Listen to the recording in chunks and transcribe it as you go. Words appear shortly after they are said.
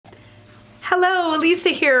Hello, Lisa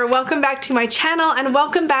here. Welcome back to my channel and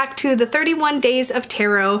welcome back to the 31 Days of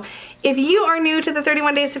Tarot. If you are new to the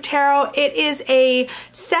 31 Days of Tarot, it is a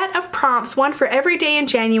set of prompts, one for every day in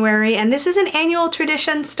January, and this is an annual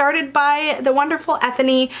tradition started by the wonderful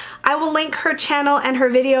Ethany. I will link her channel and her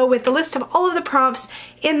video with the list of all of the prompts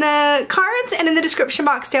in the cards and in the description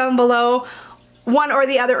box down below, one or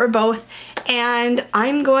the other or both. And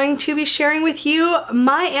I'm going to be sharing with you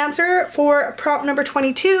my answer for prompt number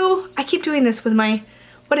 22. I keep doing this with my,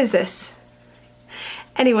 what is this?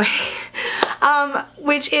 Anyway,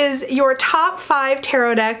 which is your top 5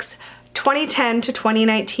 tarot decks 2010 to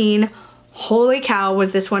 2019. Holy cow,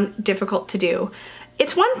 was this one difficult to do.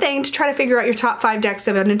 It's one thing to try to figure out your top 5 decks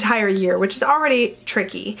of an entire year, which is already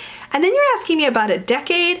tricky. And then you're asking me about a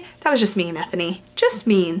decade? That was just mean, Ethany. Just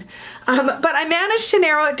mean. But I managed to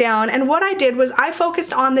narrow it down, and what I did was I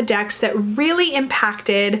focused on the decks that really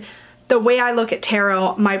impacted the way I look at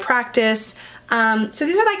tarot, my practice. So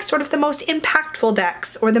these are like sort of the most impactful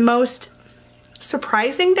decks, or the most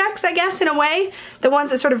surprising decks, I guess, in a way. The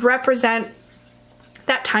ones that sort of represent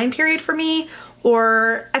that time period for me,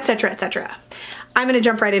 or etc, etc. I'm gonna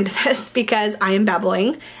jump right into this because I am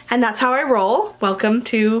babbling, and that's how I roll. Welcome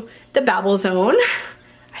to the Babble Zone.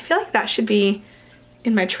 I feel like that should be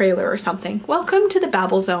in my trailer or something. Welcome to the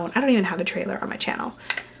Babble Zone. I don't even have a trailer on my channel.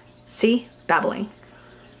 See? Babbling.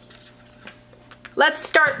 Let's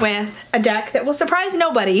start with a deck that will surprise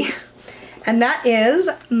nobody, and that is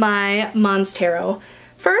my Mons Tarot.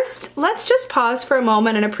 First, let's just pause for a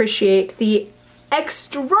moment and appreciate the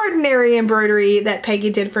extraordinary embroidery that Peggy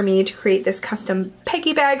did for me to create this custom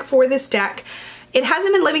Peggy bag for this deck. It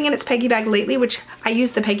hasn't been living in its Peggy bag lately, which I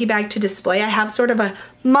use the Peggy bag to display. I have sort of a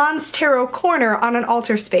Mons Tarot corner on an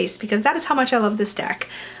altar space because that is how much I love this deck.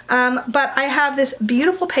 But I have this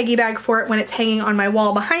beautiful Peggy bag for it when it's hanging on my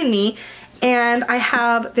wall behind me, and I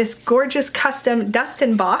have this gorgeous custom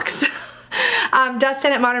Dustin box.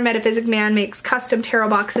 Dustin at Modern Metaphysic Man makes custom tarot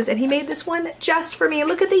boxes, and he made this one just for me.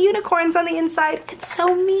 Look at the unicorns on the inside. It's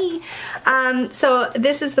so me. So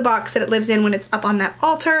this is the box that it lives in when it's up on that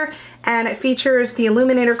altar, and it features the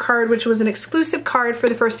Illuminator card, which was an exclusive card for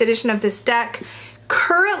the first edition of this deck.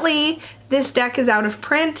 Currently, this deck is out of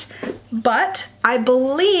print, but I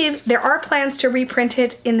believe there are plans to reprint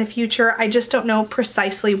it in the future. I just don't know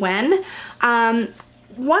precisely when.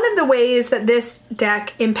 One of the ways that this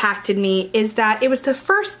deck impacted me is that it was the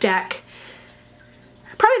first deck,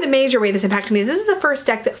 probably the major way this impacted me is this is the first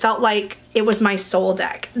deck that felt like it was my soul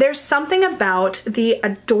deck. There's something about the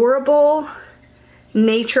adorable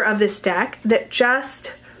nature of this deck that just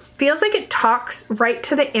feels like it talks right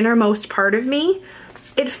to the innermost part of me.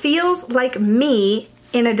 It feels like me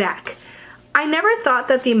in a deck. I never thought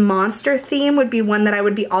that the monster theme would be one that I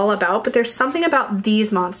would be all about, but there's something about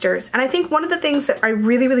these monsters. And I think one of the things that I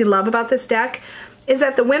really, really love about this deck is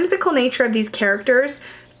that the whimsical nature of these characters,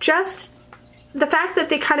 just the fact that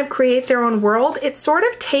they kind of create their own world, it sort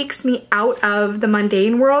of takes me out of the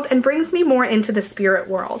mundane world and brings me more into the spirit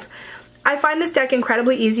world. I find this deck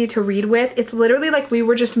incredibly easy to read with. It's literally like we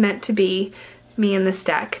were just meant to be, me and this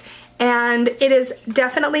deck. And it is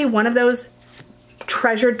definitely one of those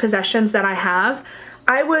treasured possessions that I have.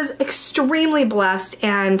 I was extremely blessed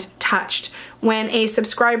and touched when a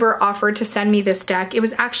subscriber offered to send me this deck. It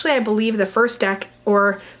was actually, I believe, the first deck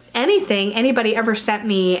or anything anybody ever sent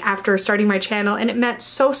me after starting my channel, and it meant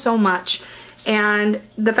so, so much. And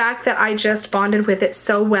the fact that I just bonded with it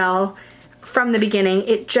so well from the beginning,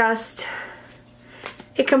 it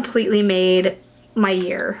completely made my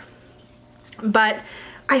year. But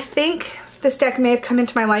I think this deck may have come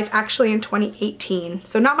into my life actually in 2018,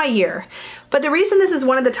 so not my year. But the reason this is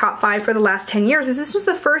one of the top 5 for the last 10 years is this was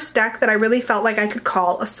the first deck that I really felt like I could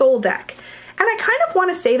call a soul deck. And I kind of want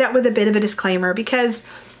to say that with a bit of a disclaimer, because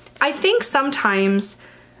I think sometimes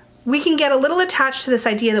we can get a little attached to this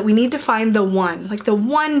idea that we need to find the one, like the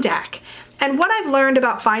one deck. And what I've learned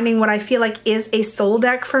about finding what I feel like is a soul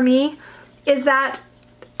deck for me is that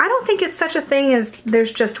I don't think it's such a thing as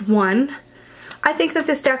there's just one. I think that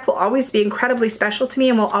this deck will always be incredibly special to me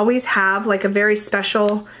and will always have like a very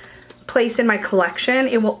special place in my collection.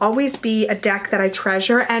 It will always be a deck that I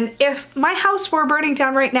treasure, and if my house were burning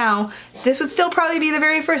down right now, this would still probably be the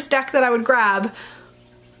very first deck that I would grab.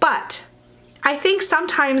 But I think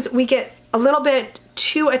sometimes we get a little bit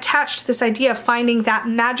too attached to this idea of finding that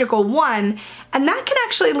magical one, and that can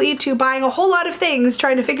actually lead to buying a whole lot of things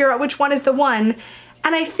trying to figure out which one is the one.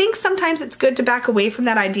 And I think sometimes it's good to back away from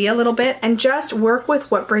that idea a little bit and just work with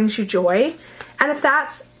what brings you joy. And if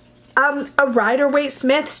that's a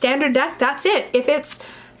Rider-Waite-Smith standard deck, that's it. If it's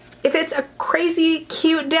If it's a crazy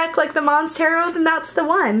cute deck like the Mons Tarot, then that's the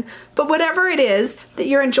one. But whatever it is that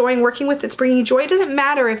you're enjoying working with that's bringing you joy, it doesn't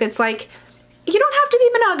matter if it's like, you don't have to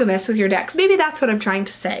be monogamous with your decks. Maybe that's what I'm trying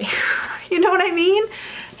to say. You know what I mean?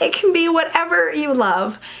 It can be whatever you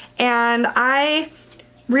love. And I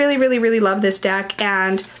really, really, really love this deck,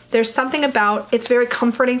 and there's something about, it's very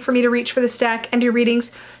comforting for me to reach for this deck and do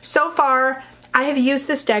readings. So far, I have used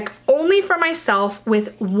this deck only for myself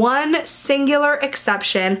with one singular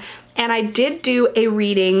exception, and I did do a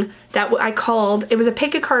reading that I called, it was a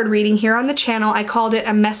pick a card reading here on the channel. I called it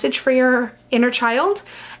A Message for Your Inner Child,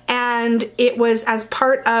 and it was as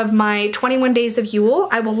part of my 21 Days of Yule.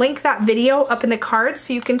 I will link that video up in the cards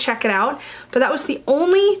so you can check it out, but that was the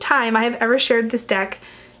only time I have ever shared this deck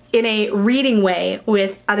in a reading way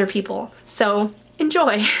with other people. So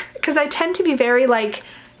enjoy, because I tend to be very like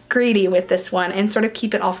greedy with this one and sort of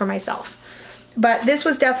keep it all for myself. But this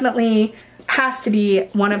was definitely, has to be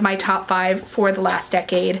one of my top 5 for the last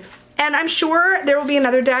decade. And I'm sure there will be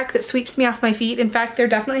another deck that sweeps me off my feet. In fact, there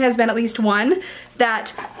definitely has been at least one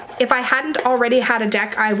that if I hadn't already had a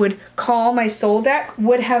deck I would call my soul deck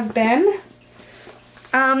would have been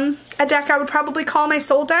a deck I would probably call my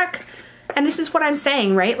soul deck. And this is what I'm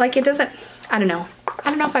saying, right? Like it doesn't, I don't know. I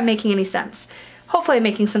don't know if I'm making any sense. Hopefully I'm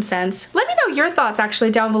making some sense. Let me know your thoughts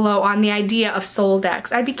actually down below on the idea of soul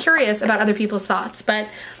decks. I'd be curious about other people's thoughts, but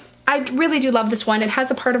I really do love this one. It has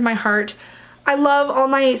a part of my heart. I love all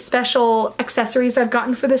my special accessories I've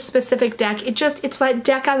gotten for this specific deck. It's that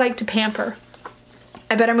deck I like to pamper.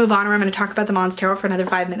 I better move on or I'm gonna talk about the Mons Tarot for another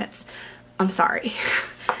 5 minutes. I'm sorry.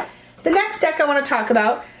 The next deck I wanna talk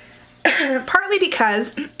about, partly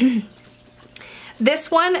because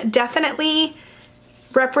this one definitely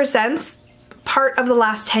represents part of the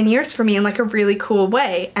last 10 years for me in like a really cool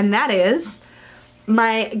way, and that is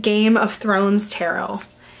my Game of Thrones tarot.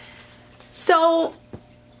 So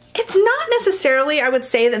it's not necessarily, I would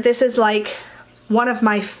say that this is like one of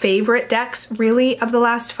my favorite decks really of the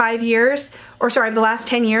last 5 years, or sorry, of the last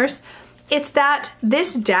 10 years. It's that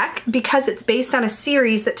this deck, because it's based on a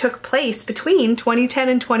series that took place between 2010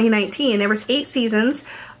 and 2019, there was 8 seasons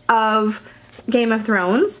of Game of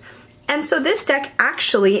Thrones. And so this deck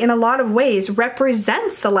actually, in a lot of ways,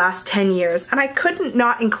 represents the last 10 years, and I couldn't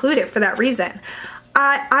not include it for that reason.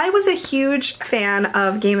 I was a huge fan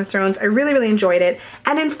of Game of Thrones. I really, really enjoyed it.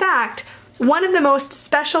 And in fact, one of the most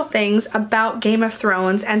special things about Game of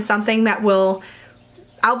Thrones, and something that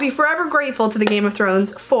I'll be forever grateful to the Game of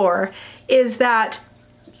Thrones for, is that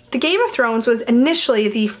the Game of Thrones was initially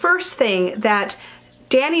the first thing that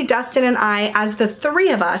Danny, Dustin, and I, as the 3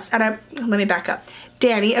 of us, and let me back up.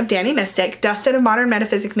 Danny of Danny Mystic, Dustin of Modern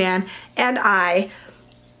Metaphysic Man, and I,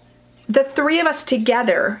 the 3 of us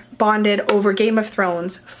together bonded over Game of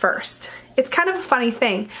Thrones first. It's kind of a funny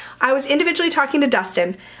thing. I was individually talking to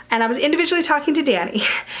Dustin, and I was individually talking to Danny,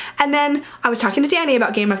 and then I was talking to Danny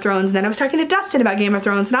about Game of Thrones, and then I was talking to Dustin about Game of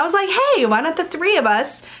Thrones, and I was like, hey, why don't the 3 of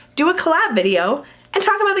us do a collab video and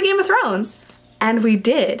talk about the Game of Thrones? And we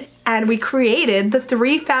did, and we created the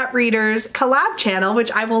 3 Fat Readers collab channel,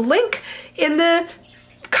 which I will link in the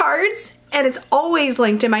cards, and it's always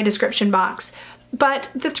linked in my description box. But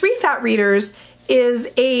the 3 Fat Readers is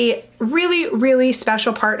a really, really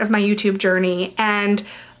special part of my YouTube journey, and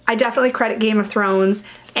I definitely credit Game of Thrones,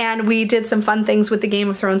 and we did some fun things with the Game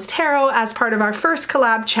of Thrones tarot as part of our first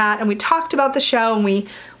collab chat, and we talked about the show, and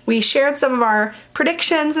we shared some of our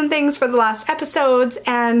predictions and things for the last episodes,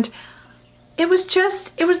 and it was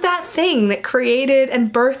that thing that created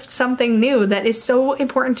and birthed something new that is so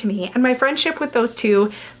important to me. And my friendship with those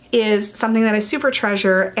 2 is something that I super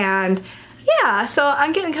treasure, and yeah, so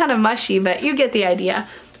I'm getting kind of mushy, but you get the idea.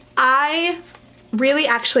 I really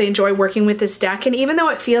actually enjoy working with this deck, and even though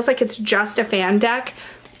it feels like it's just a fan deck,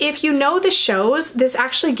 if you know the shows, this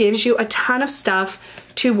actually gives you a ton of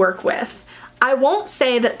stuff to work with. I won't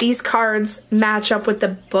say that these cards match up with the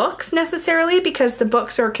books necessarily, because the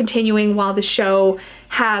books are continuing while the show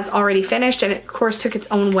has already finished and it of course took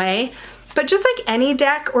its own way. But just like any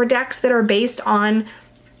deck or decks that are based on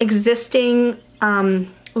existing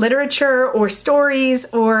literature or stories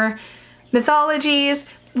or mythologies,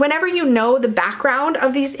 whenever you know the background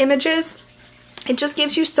of these images, it just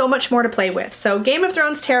gives you so much more to play with. So Game of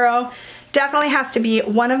Thrones Tarot definitely has to be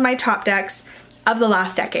one of my top decks of the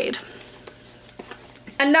last decade.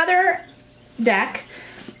 Another deck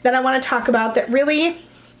that I want to talk about that really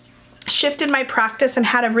shifted my practice and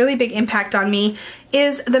had a really big impact on me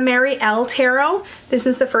is the Mary L Tarot. This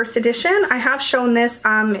is the first edition. I have shown this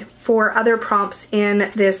for other prompts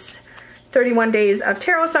in this 31 Days of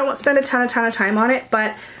Tarot, so I won't spend a ton of time on it,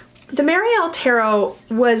 but the Mary L Tarot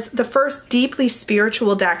was the first deeply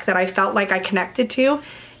spiritual deck that I felt like I connected to.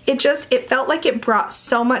 it felt like it brought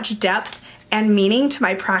so much depth and meaning to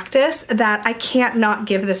my practice that I can't not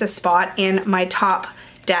give this a spot in my top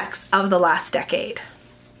decks of the last decade.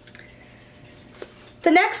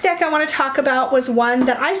 The next deck I want to talk about was one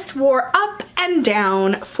that I swore up and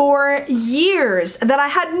down for years that I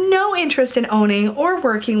had no interest in owning or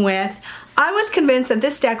working with. I was convinced that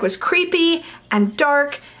this deck was creepy and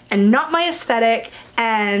dark and not my aesthetic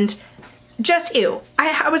and just ew.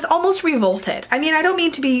 I was almost revolted. I mean, I don't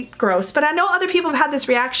mean to be gross, but I know other people have had this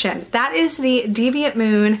reaction. That is the Deviant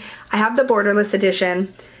Moon. I have the borderless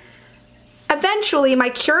edition. Eventually, my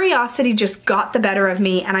curiosity just got the better of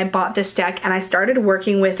me and I bought this deck and I started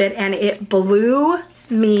working with it and it blew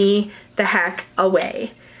me the heck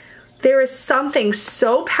away. There is something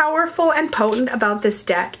so powerful and potent about this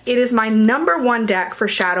deck. It is my #1 deck for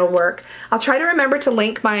shadow work. I'll try to remember to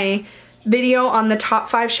link my video on the top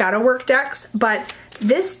 5 shadow work decks, but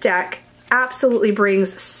this deck absolutely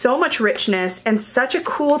brings so much richness and such a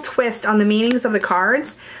cool twist on the meanings of the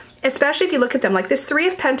cards. Especially if you look at them, like this 3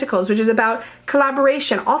 of Pentacles, which is about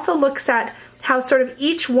collaboration, also looks at how sort of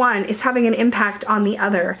each one is having an impact on the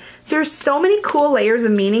other. There's so many cool layers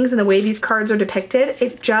of meanings in the way these cards are depicted.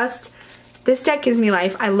 This deck gives me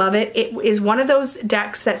life. I love it. It is one of those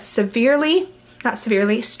decks that strongly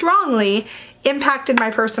impacted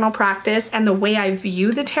my personal practice and the way I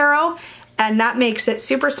view the tarot, and that makes it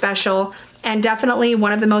super special and definitely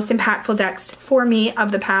one of the most impactful decks for me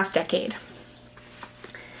of the past decade.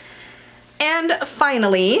 And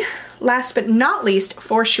finally, last but not least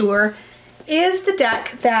for sure, is the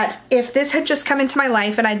deck that if this had just come into my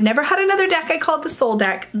life and I'd never had another deck I called the Soul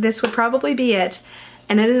deck, this would probably be it.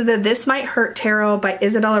 And it is the This Might Hurt Tarot by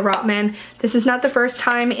Isabella Rotman. This is not the first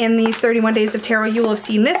time in these 31 days of tarot you will have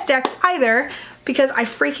seen this deck either, because I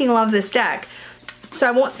freaking love this deck. So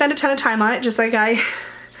I won't spend a ton of time on it, just like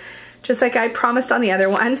I promised on the other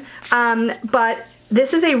one. But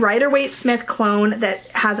this is a Rider-Waite-Smith clone that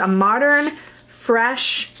has a modern,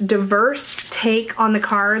 fresh, diverse take on the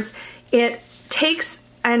cards. It takes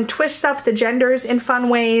and twists up the genders in fun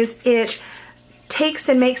ways. It takes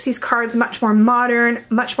and makes these cards much more modern,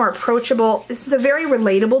 much more approachable. This is a very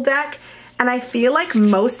relatable deck, and I feel like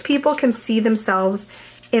most people can see themselves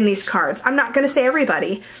in these cards. I'm not going to say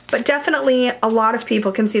everybody, but definitely a lot of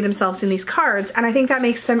people can see themselves in these cards, and I think that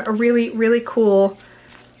makes them a really, really cool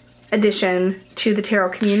addition to the tarot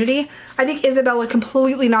community. I think Isabella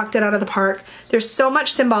completely knocked it out of the park. There's so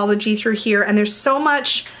much symbology through here, and there's so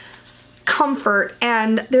much comfort,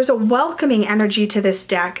 and there's a welcoming energy to this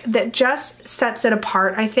deck that just sets it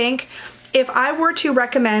apart, I think. If I were to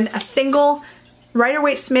recommend a single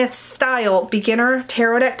Rider-Waite-Smith style beginner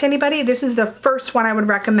tarot deck to anybody, this is the first one I would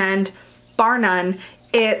recommend, bar none.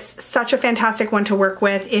 It's such a fantastic one to work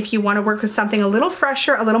with if you want to work with something a little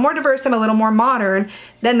fresher, a little more diverse, and a little more modern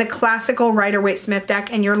than the classical Rider-Waite-Smith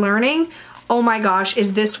deck, and you're learning, oh my gosh,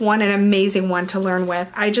 is this one an amazing one to learn with.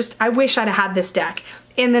 I wish I'd had this deck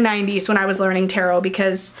in the 90s when I was learning tarot,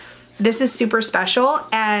 because this is super special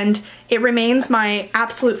and it remains my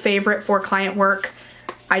absolute favorite for client work.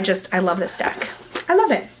 I love this deck. I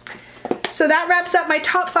love it. So that wraps up my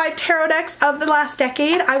top 5 tarot decks of the last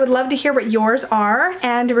decade. I would love to hear what yours are,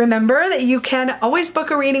 and remember that you can always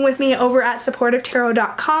book a reading with me over at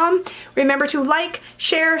supportivetarot.com. Remember to like,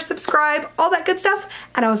 share, subscribe, all that good stuff,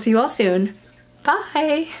 and I will see you all soon.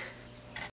 Bye!